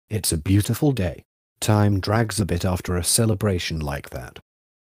It's a beautiful day. Time drags a bit after a celebration like that.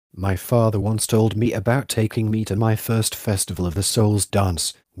 My father once told me about taking me to my first Festival of the Souls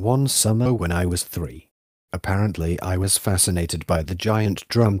dance, one summer when I was 3. Apparently I was fascinated by the giant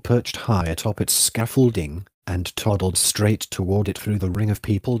drum perched high atop its scaffolding, and toddled straight toward it through the ring of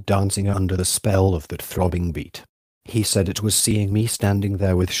people dancing under the spell of that throbbing beat. He said it was seeing me standing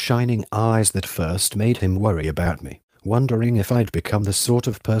there with shining eyes that first made him worry about me, wondering if I'd become the sort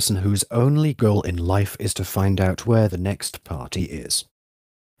of person whose only goal in life is to find out where the next party is.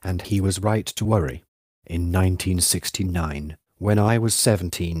 And he was right to worry. In 1969, when I was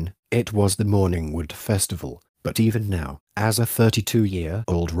 17, it was the Morningwood Festival, but even now, as a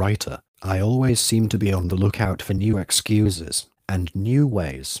 32-year-old writer, I always seem to be on the lookout for new excuses and new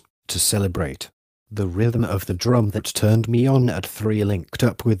ways to celebrate. The rhythm of the drum that turned me on at 3 linked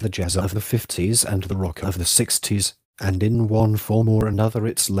up with the jazz of the 50s and the rock of the 60s, and in one form or another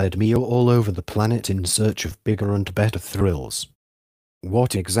it's led me all over the planet in search of bigger and better thrills.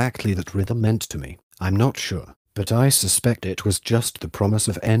 What exactly that rhythm meant to me, I'm not sure, but I suspect it was just the promise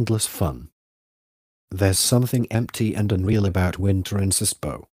of endless fun. There's something empty and unreal about winter in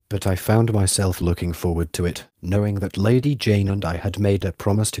Sisbo, but I found myself looking forward to it, knowing that Lady Jane and I had made a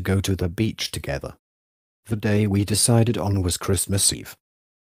promise to go to the beach together. The day we decided on was Christmas Eve.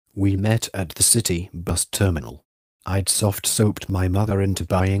 We met at the city bus terminal. I'd soft-soaped my mother into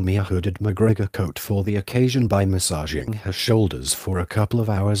buying me a hooded McGregor coat for the occasion by massaging her shoulders for a couple of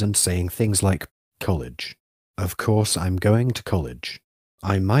hours and saying things like, "College. Of course I'm going to college.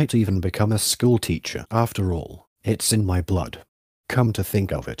 I might even become a school teacher after all, it's in my blood. Come to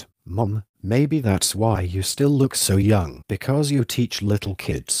think of it, Mom, maybe that's why you still look so young, because you teach little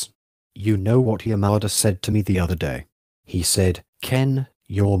kids." You know what Yamada said to me the other day? He said, "Ken,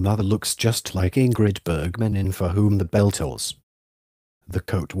 your mother looks just like Ingrid Bergman in For Whom the Bell Tolls." The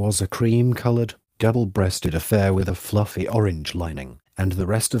coat was a cream-colored, double-breasted affair with a fluffy orange lining, and the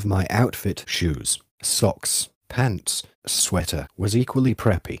rest of my outfit, shoes, socks, pants, sweater, was equally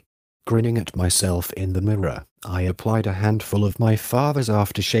preppy. Grinning at myself in the mirror, I applied a handful of my father's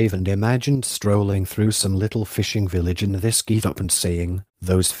aftershave and imagined strolling through some little fishing village in this get-up and saying,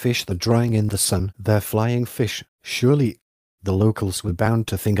 "Those fish they're drying in the sun, they're flying fish, surely." The locals were bound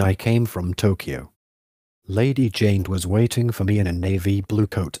to think I came from Tokyo. Lady Jane was waiting for me in a navy blue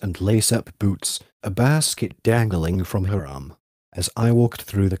coat and lace-up boots, a basket dangling from her arm. As I walked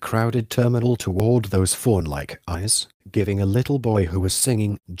through the crowded terminal toward those fawn-like eyes, giving a little boy who was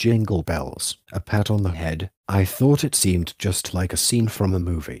singing Jingle Bells a pat on the head, I thought it seemed just like a scene from a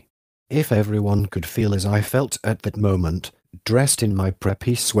movie. If everyone could feel as I felt at that moment, dressed in my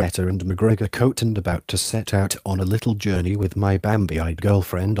preppy sweater and McGregor coat and about to set out on a little journey with my Bambi-eyed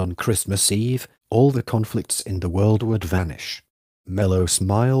girlfriend on Christmas Eve, all the conflicts in the world would vanish. Mellow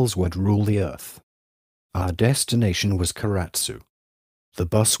smiles would rule the earth. Our destination was Karatsu. The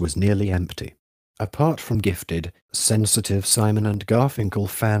bus was nearly empty. Apart from gifted, sensitive Simon and Garfunkel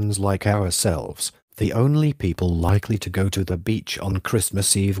fans like ourselves, the only people likely to go to the beach on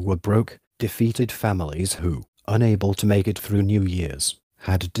Christmas Eve were broke, defeated families who, unable to make it through New Year's,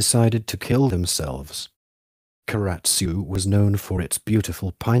 had decided to kill themselves. Karatsu was known for its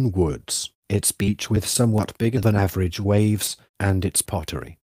beautiful pine woods, its beach with somewhat bigger than average waves, and its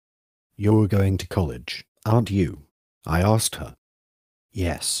pottery. "You're going to college, aren't you?" I asked her.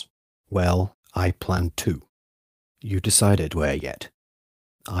 "Yes. Well, I plan to." "You decided where yet?"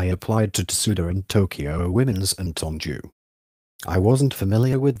 "I applied to Tsuda and Tokyo Women's and Tonju. I wasn't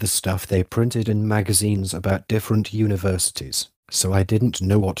familiar with the stuff they printed in magazines about different universities, so I didn't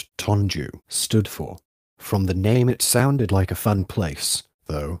know what Tonju stood for. From the name it sounded like a fun place,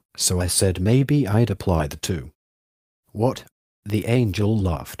 though, so I said maybe I'd apply the two. "What?" The angel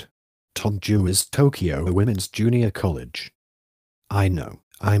laughed. "Tonju is Tokyo Women's Junior College." "I know,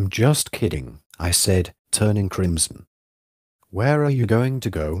 I'm just kidding," I said, turning crimson. "Where are you going to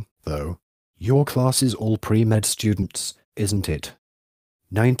go, though? Your class is all pre-med students, isn't it?"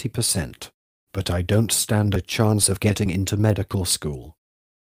 90%. But I don't stand a chance of getting into medical school.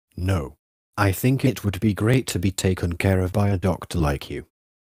 "No. I think it would be great to be taken care of by a doctor like you."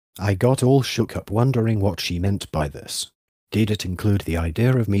 I got all shook up wondering what she meant by this. Did it include the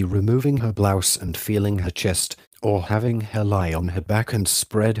idea of me removing her blouse and feeling her chest, or having her lie on her back and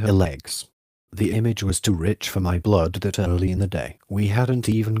spread her legs? The image was too rich for my blood that early in the day. We hadn't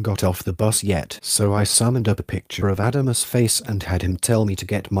even got off the bus yet, so I summoned up a picture of Adam's face and had him tell me to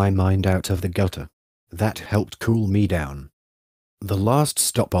get my mind out of the gutter. That helped cool me down. The last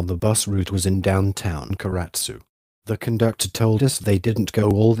stop on the bus route was in downtown Karatsu. The conductor told us they didn't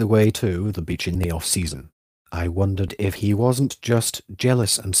go all the way to the beach in the off-season. I wondered if he wasn't just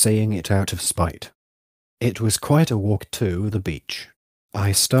jealous and saying it out of spite. It was quite a walk to the beach.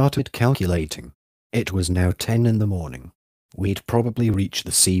 I started calculating. It was now 10 in the morning. We'd probably reach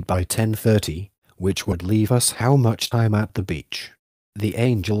the sea by 10:30, which would leave us how much time at the beach? The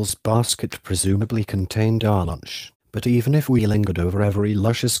Angel's basket presumably contained our lunch, but even if we lingered over every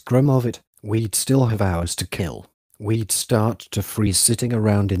luscious crumb of it, we'd still have hours to kill. We'd start to freeze sitting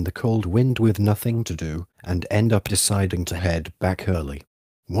around in the cold wind with nothing to do, and end up deciding to head back early.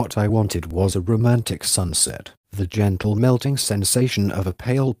 What I wanted was a romantic sunset, the gentle melting sensation of a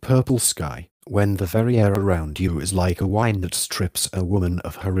pale purple sky, when the very air around you is like a wine that strips a woman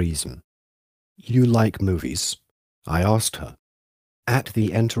of her reason. "You like movies?" I asked her. At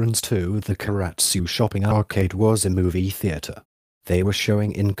the entrance to the Karatsu shopping arcade was a movie theater. They were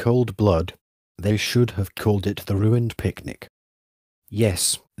showing In Cold Blood. They should have called it The Ruined Picnic.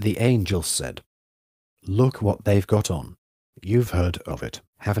 "Yes," the angel said. "Look what they've got on. You've heard of it,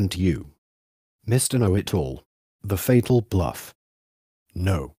 haven't you? Mr. Know-It-All. The Fatal Bluff."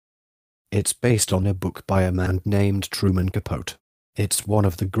 "No. It's based on a book by a man named Truman Capote. It's one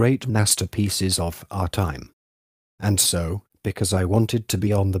of the great masterpieces of our time." And so, because I wanted to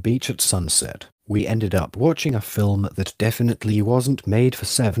be on the beach at sunset, we ended up watching a film that definitely wasn't made for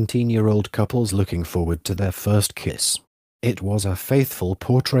 17-year-old couples looking forward to their first kiss. It was a faithful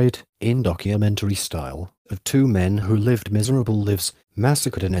portrait, in documentary style, of two men who lived miserable lives,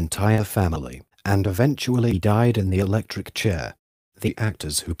 massacred an entire family, and eventually died in the electric chair. The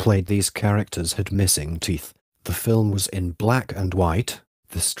actors who played these characters had missing teeth. The film was in black and white.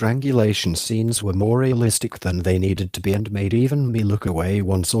 The strangulation scenes were more realistic than they needed to be and made even me look away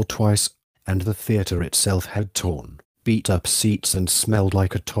once or twice, and the theater itself had torn, beat-up seats and smelled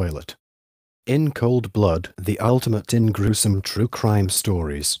like a toilet. In Cold Blood, the ultimate in gruesome true crime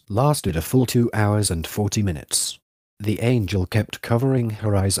stories, lasted a full 2 hours and 40 minutes. The angel kept covering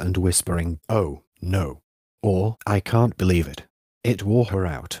her eyes and whispering, "Oh, no," or "I can't believe it." It wore her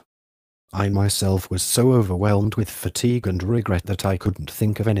out. I myself was so overwhelmed with fatigue and regret that I couldn't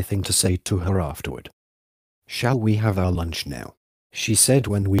think of anything to say to her afterward. "Shall we have our lunch now?" she said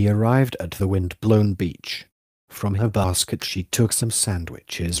when we arrived at the wind-blown beach. From her basket she took some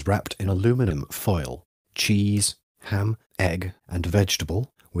sandwiches wrapped in aluminum foil, cheese, ham, egg, and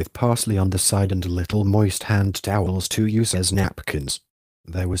vegetable, with parsley on the side and little moist hand towels to use as napkins.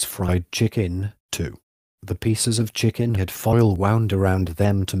 There was fried chicken, too. The pieces of chicken had foil wound around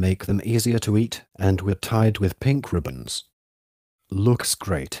them to make them easier to eat, and were tied with pink ribbons. "Looks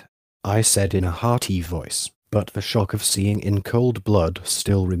great," I said in a hearty voice, but the shock of seeing In Cold Blood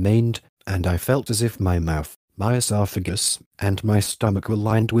still remained, and I felt as if my mouth, my esophagus, and my stomach were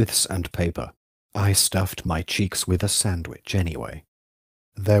lined with sandpaper. I stuffed my cheeks with a sandwich anyway.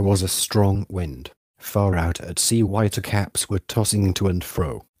 There was a strong wind. Far out at sea whitecaps were tossing to and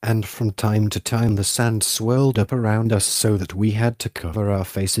fro, and from time to time the sand swirled up around us so that we had to cover our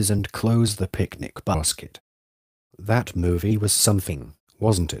faces and close the picnic basket. "That movie was something,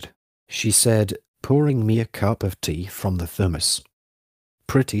 wasn't it?" she said, pouring me a cup of tea from the thermos.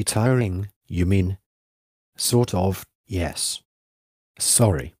 "Pretty tiring, you mean?" "Sort of, yes."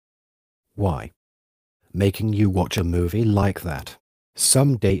 "Sorry." "Why?" "Making you watch a movie like that.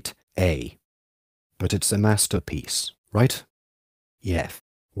 Some date, eh? But it's a masterpiece, right?" "Yeah.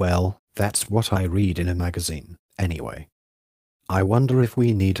 Well, that's what I read in a magazine, anyway. I wonder if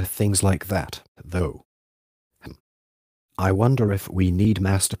we need things like that, though." "I wonder if we need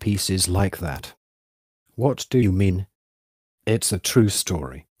masterpieces like that." "What do you mean?" "It's a true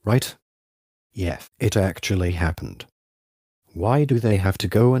story, right?" "Yeah, it actually happened." "Why do they have to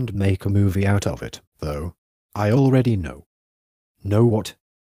go and make a movie out of it, though?" "I already know." "Know what?"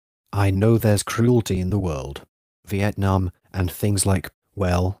 "I know there's cruelty in the world. Vietnam, and things like,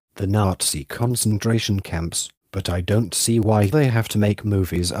 well, the Nazi concentration camps, but I don't see why they have to make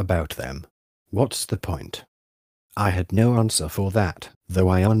movies about them. What's the point?" I had no answer for that, though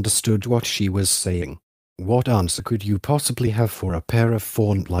I understood what she was saying. What answer could you possibly have for a pair of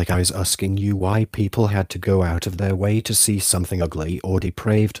fawn-like eyes asking you why people had to go out of their way to see something ugly or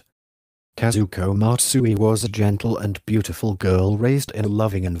depraved? Kazuko Matsui was a gentle and beautiful girl raised in a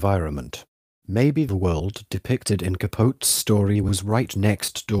loving environment. Maybe the world depicted in Capote's story was right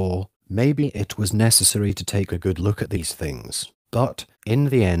next door, maybe it was necessary to take a good look at these things, but, in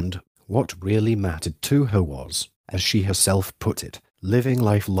the end, what really mattered to her was, as she herself put it, living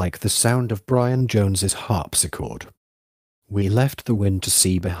life like the sound of Brian Jones's harpsichord. We left the wind to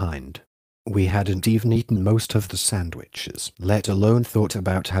sea behind. We hadn't even eaten most of the sandwiches, let alone thought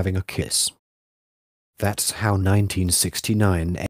about having a kiss. That's how 1969